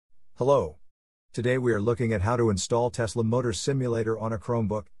Hello. Today we are looking at how to install Tesla Motor Simulator on a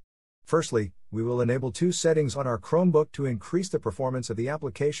Chromebook. Firstly, we will enable two settings on our Chromebook to increase the performance of the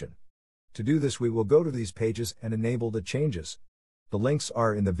application. To do this, we will go to these pages and enable the changes. The links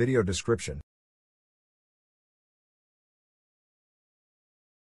are in the video description.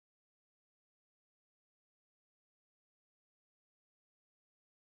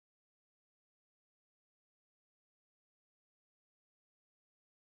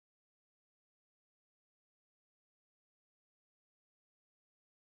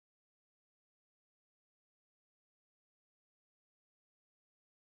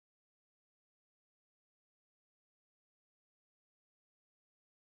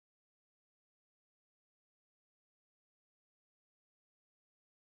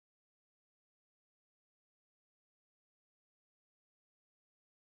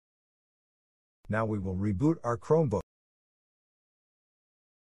 Now we will reboot our Chromebook.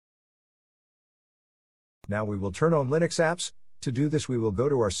 Now we will turn on Linux apps. To do this, we will go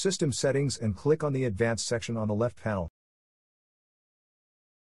to our system settings and click on the advanced section on the left panel.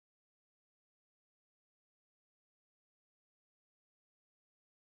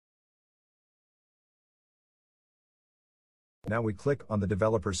 Now we click on the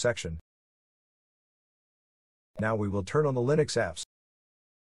developer section. Now we will turn on the Linux apps.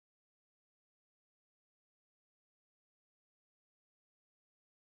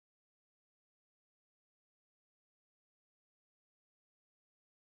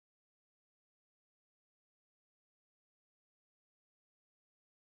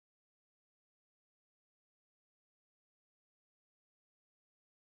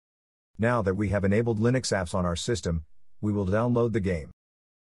 Now that we have enabled Linux apps on our system, we will download the game.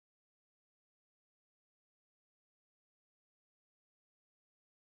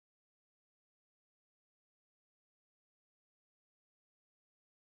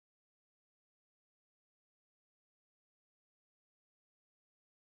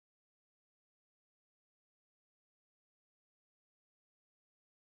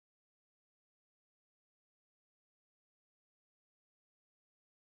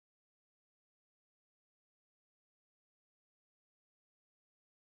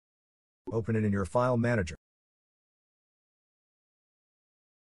 Open it in your file manager.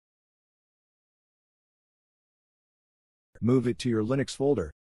 Move it to your Linux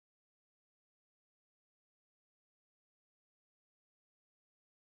folder.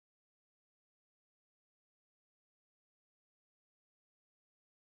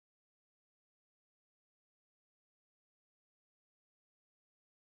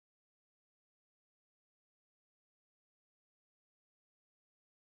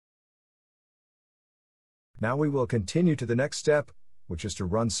 Now we will continue to the next step, which is to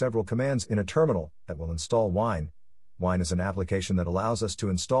run several commands in a terminal that will install Wine. Wine is an application that allows us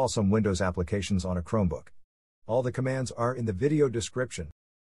to install some Windows applications on a Chromebook. All the commands are in the video description.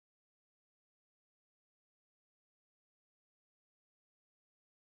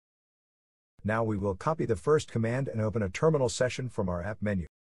 Now we will copy the first command and open a terminal session from our app menu.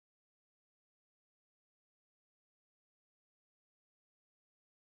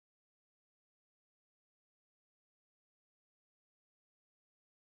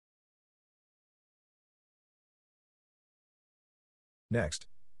 Next,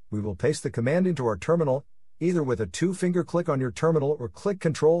 we will paste the command into our terminal, either with a two-finger click on your terminal or click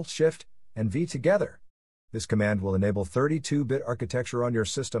Ctrl, Shift, and V together. This command will enable 32-bit architecture on your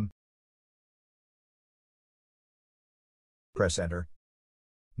system. Press Enter.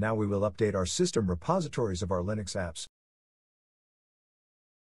 Now we will update our system repositories of our Linux apps.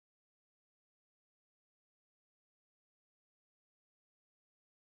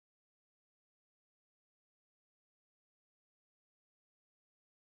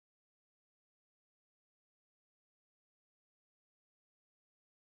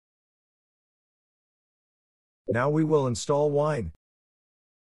 Now we will install Wine.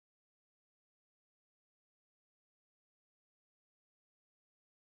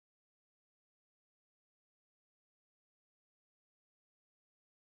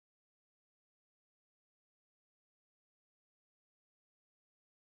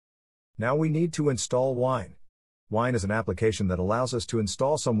 Now we need to install Wine. Wine is an application that allows us to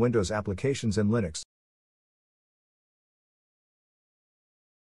install some Windows applications in Linux.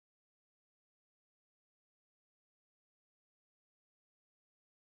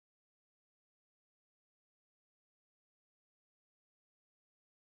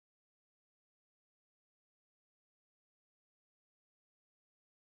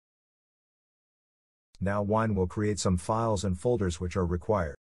 Now Wine will create some files and folders which are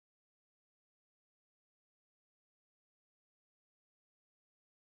required.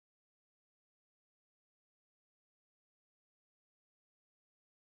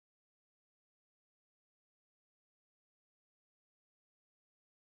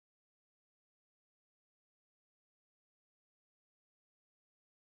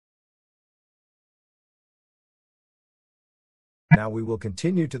 Now we will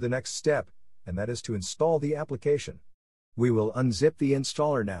continue to the next step, and that is to install the application. We will unzip the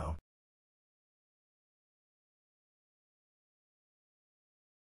installer now.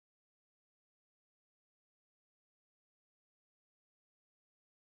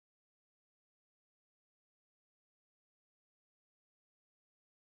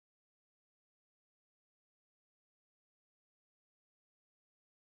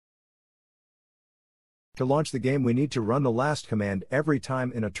 To launch the game, we need to run the last command every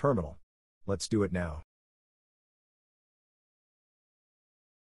time in a terminal. Let's do it now.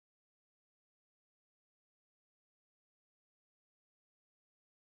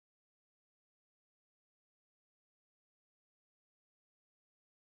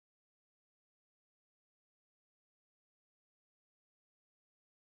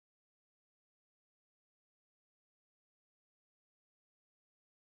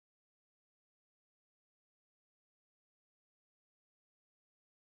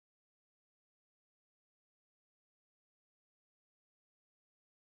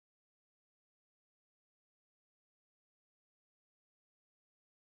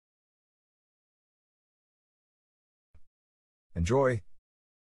 Enjoy!